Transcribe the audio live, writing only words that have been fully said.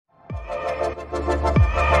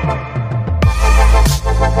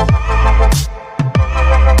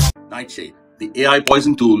Nightshade, the AI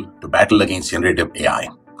poison tool to battle against generative AI.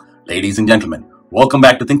 Ladies and gentlemen, welcome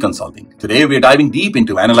back to Think Consulting. Today we are diving deep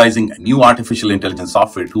into analyzing a new artificial intelligence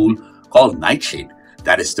software tool called Nightshade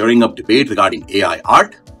that is stirring up debate regarding AI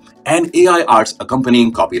art and AI art's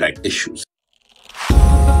accompanying copyright issues.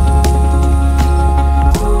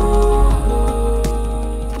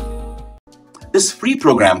 This free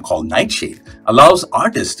program called Nightshade allows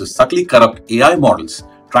artists to subtly corrupt AI models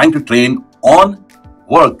trying to train on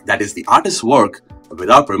work that is the artist's work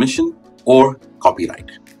without permission or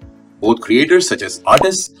copyright. Both creators such as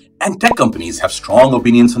artists and tech companies have strong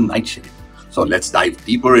opinions on Nightshade. So let's dive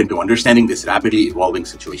deeper into understanding this rapidly evolving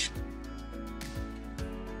situation.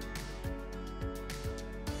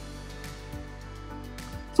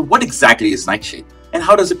 So what exactly is Nightshade and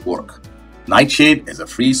how does it work? Nightshade is a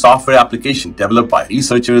free software application developed by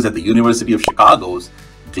researchers at the University of Chicago's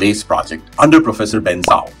Glaze project under Professor Ben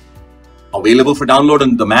Zhao. Available for download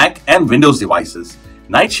on the Mac and Windows devices,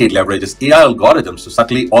 Nightshade leverages AI algorithms to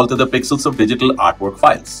subtly alter the pixels of digital artwork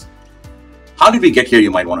files. How did we get here, you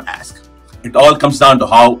might want to ask? It all comes down to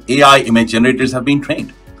how AI image generators have been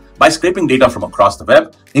trained. By scraping data from across the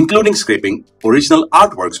web, including scraping original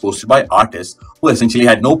artworks posted by artists who essentially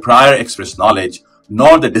had no prior express knowledge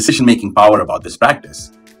nor the decision-making power about this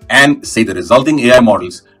practice, and say the resulting AI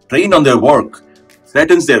models trained on their work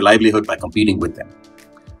threatens their livelihood by competing with them.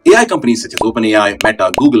 AI companies such as OpenAI,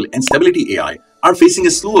 Meta, Google, and Stability AI are facing a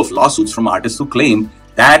slew of lawsuits from artists who claim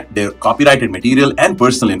that their copyrighted material and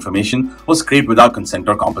personal information was scraped without consent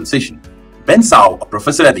or compensation. Ben Zhao, a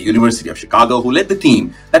professor at the University of Chicago who led the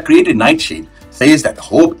team that created Nightshade, says that the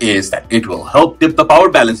hope is that it will help tip the power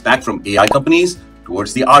balance back from AI companies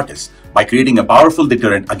towards the artists by creating a powerful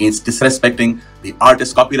deterrent against disrespecting the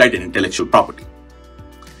artist's copyright and intellectual property.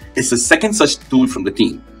 It's the second such tool from the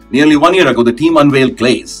team. Nearly 1 year ago, the team unveiled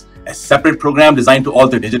Glaze, a separate program designed to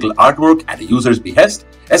alter digital artwork at a user's behest,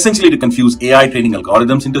 essentially to confuse AI training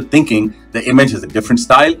algorithms into thinking the image has a different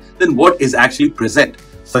style than what is actually present,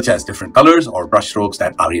 such as different colors or brushstrokes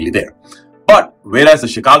that are really there. But whereas the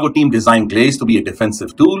Chicago team designed Glaze to be a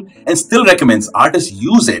defensive tool and still recommends artists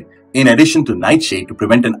use it in addition to Nightshade to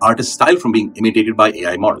prevent an artist's style from being imitated by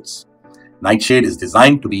AI models, Nightshade is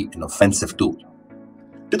designed to be an offensive tool.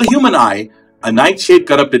 To the human eye, a Nightshade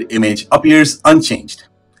corrupted image appears unchanged,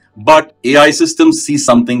 but AI systems see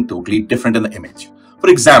something totally different in the image.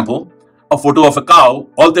 For example, a photo of a cow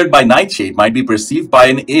altered by Nightshade might be perceived by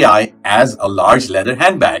an AI as a large leather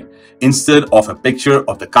handbag instead of a picture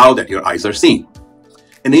of the cow that your eyes are seeing.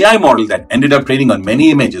 An AI model that ended up training on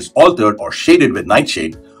many images altered or shaded with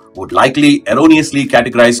Nightshade would likely erroneously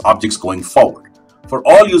categorize objects going forward for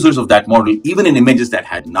all users of that model, even in images that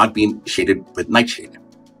had not been shaded with Nightshade.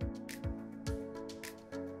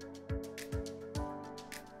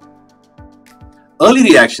 Early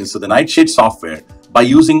reactions to the Nightshade software by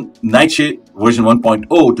using Nightshade version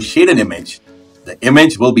 1.0 to shade an image, the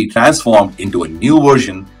image will be transformed into a new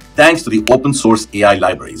version thanks to the open source AI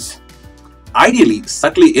libraries. Ideally,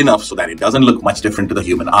 subtly enough so that it doesn't look much different to the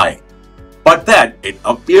human eye, but that it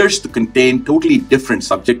appears to contain totally different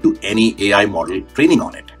subject to any AI model training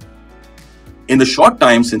on it. In the short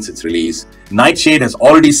time since its release, Nightshade has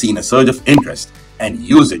already seen a surge of interest and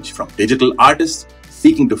usage from digital artists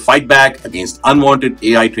seeking to fight back against unwanted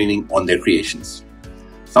AI training on their creations.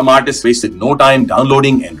 Some artists wasted no time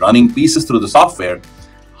downloading and running pieces through the software,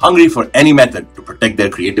 hungry for any method to protect their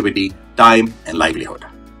creativity, time, and livelihood.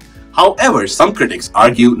 However, some critics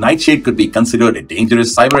argue Nightshade could be considered a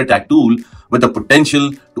dangerous cyber attack tool with the potential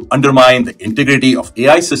to undermine the integrity of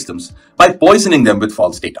AI systems by poisoning them with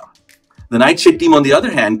false data. The Nightshade team, on the other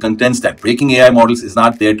hand, contends that breaking AI models is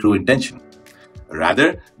not their true intention.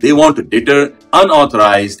 Rather, they want to deter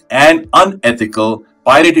unauthorized and unethical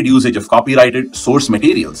pirated usage of copyrighted source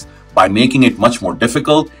materials by making it much more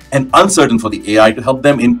difficult and uncertain for the AI to help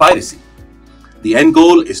them in piracy. The end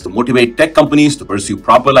goal is to motivate tech companies to pursue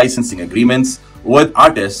proper licensing agreements with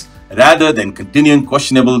artists rather than continuing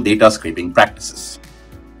questionable data scraping practices.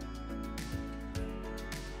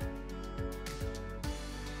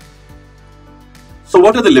 So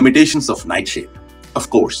what are the limitations of Nightshade? Of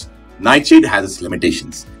course, Nightshade has its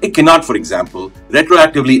limitations. It cannot, for example,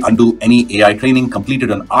 retroactively undo any AI training completed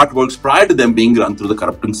on artworks prior to them being run through the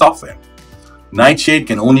corrupting software. Nightshade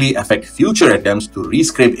can only affect future attempts to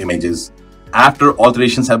rescrape images after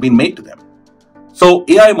alterations have been made to them. So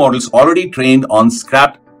AI models already trained on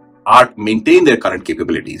scrapped art maintain their current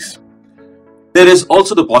capabilities. There is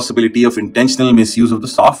also the possibility of intentional misuse of the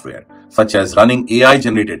software, such as running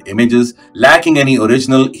AI-generated images lacking any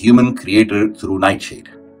original human creator through Nightshade.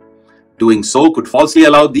 Doing so could falsely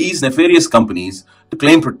allow these nefarious companies to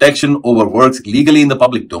claim protection over works legally in the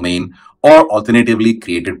public domain or alternatively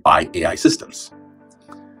created by AI systems.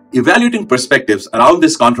 Evaluating perspectives around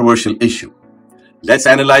this controversial issue, let's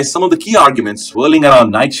analyze some of the key arguments swirling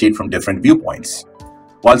around Nightshade from different viewpoints.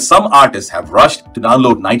 While some artists have rushed to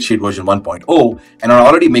download Nightshade version 1.0 and are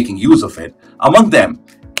already making use of it, among them,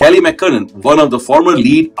 Kelly McKernan, one of the former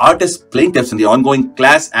lead artist plaintiffs in the ongoing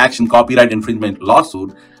class action copyright infringement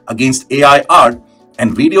lawsuit against AIart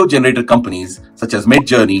and video generator companies such as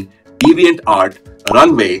Midjourney, DeviantArt,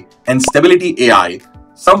 Runway, and Stability AI,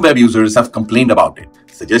 some web users have complained about it,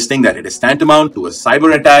 suggesting that it is tantamount to a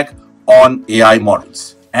cyber attack on AI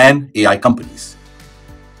models and AI companies.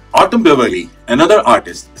 Autumn Beverly, another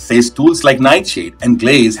artist, says tools like Nightshade and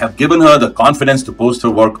Glaze have given her the confidence to post her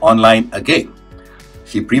work online again.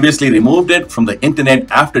 She previously removed it from the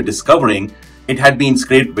internet after discovering it had been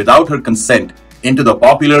scraped without her consent into the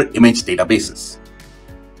popular image databases.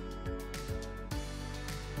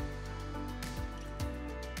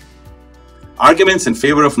 Arguments in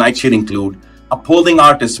favor of Nightshade include upholding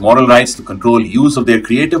artists' moral rights to control use of their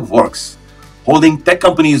creative works, holding tech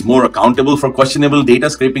companies more accountable for questionable data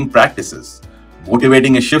scraping practices,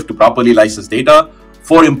 motivating a shift to properly license data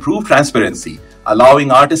for improved transparency,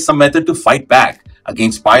 allowing artists some method to fight back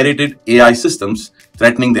against pirated AI systems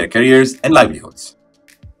threatening their careers and livelihoods.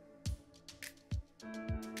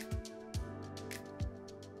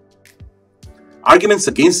 Arguments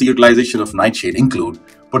against the utilization of Nightshade include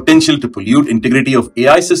potential to pollute integrity of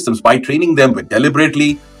AI systems by training them with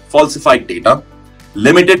deliberately falsified data,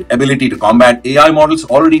 limited ability to combat AI models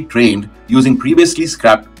already trained using previously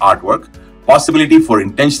scrapped artwork, possibility for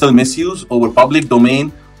intentional misuse over public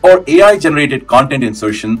domain or AI-generated content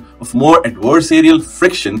insertion of more adversarial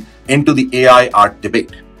friction into the AI art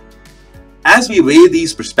debate. As we weigh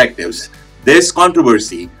these perspectives, this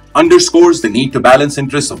controversy underscores the need to balance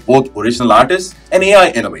interests of both original artists and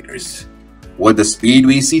AI innovators. With the speed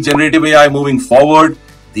we see generative AI moving forward,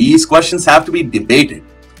 these questions have to be debated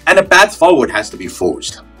and a path forward has to be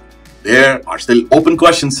forged. There are still open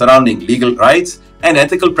questions surrounding legal rights and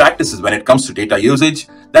ethical practices when it comes to data usage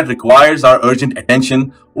that requires our urgent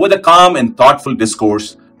attention with a calm and thoughtful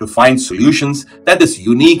discourse to find solutions that this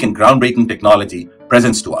unique and groundbreaking technology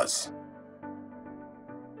presents to us.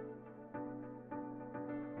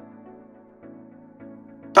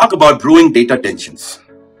 Talk about brewing data tensions.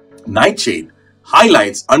 Nightshade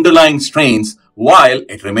highlights underlying strains while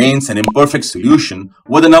it remains an imperfect solution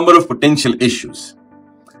with a number of potential issues.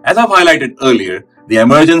 As I've highlighted earlier, the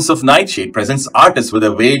emergence of Nightshade presents artists with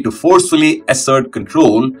a way to forcefully assert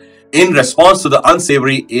control in response to the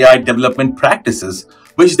unsavory AI development practices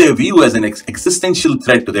which they view as an existential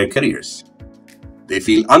threat to their careers. They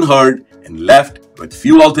feel unheard and left with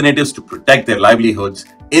few alternatives to protect their livelihoods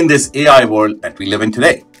in this AI world that we live in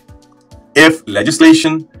today. If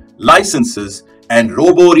legislation, licenses, and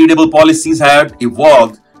robo-readable policies had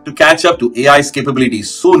evolved to catch up to AI's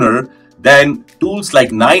capabilities sooner, then tools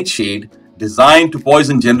like Nightshade, designed to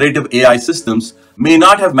poison generative AI systems, may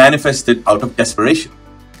not have manifested out of desperation.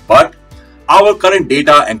 But our current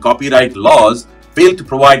data and copyright laws fail to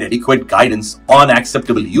provide adequate guidance on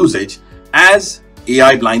acceptable usage as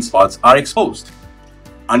AI blind spots are exposed.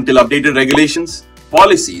 Until updated regulations,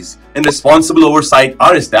 policies, and responsible oversight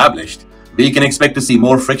are established, we can expect to see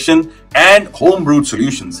more friction and homebrewed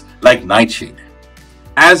solutions like Nightshade,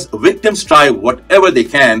 as victims try whatever they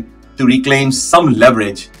can to reclaim some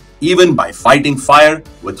leverage, even by fighting fire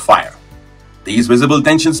with fire. These visible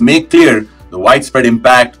tensions make clear the widespread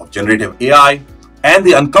impact of generative AI and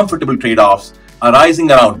the uncomfortable trade-offs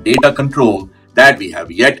arising around data control that we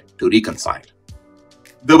have yet to reconcile.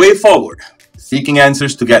 The way forward, seeking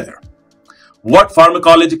answers together. What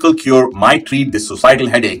pharmacological cure might treat this societal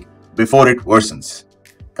headache before it worsens?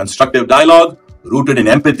 Constructive dialogue rooted in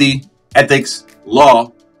empathy, ethics,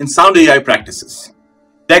 law, and sound AI practices.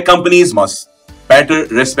 Tech companies must better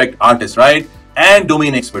respect artists' rights and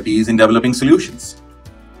domain expertise in developing solutions.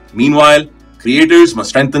 Meanwhile, creators must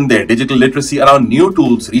strengthen their digital literacy around new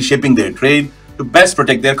tools reshaping their trade to best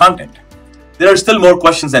protect their content. There are still more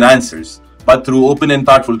questions than answers, but through open and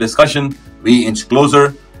thoughtful discussion, we inch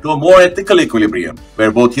closer to a more ethical equilibrium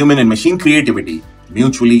where both human and machine creativity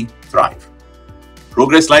mutually thrive.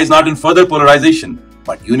 Progress lies not in further polarization,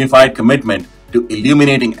 but unified commitment to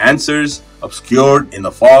illuminating answers obscured in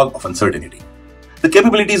the fog of uncertainty. The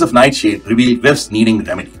capabilities of Nightshade reveal rifts needing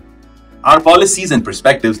remedy. Our policies and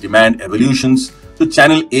perspectives demand evolutions to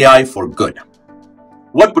channel AI for good.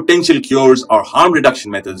 What potential cures or harm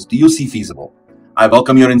reduction methods do you see feasible? I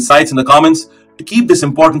welcome your insights in the comments to keep this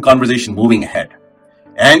important conversation moving ahead.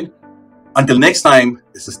 And until next time,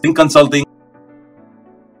 this is Think Consulting.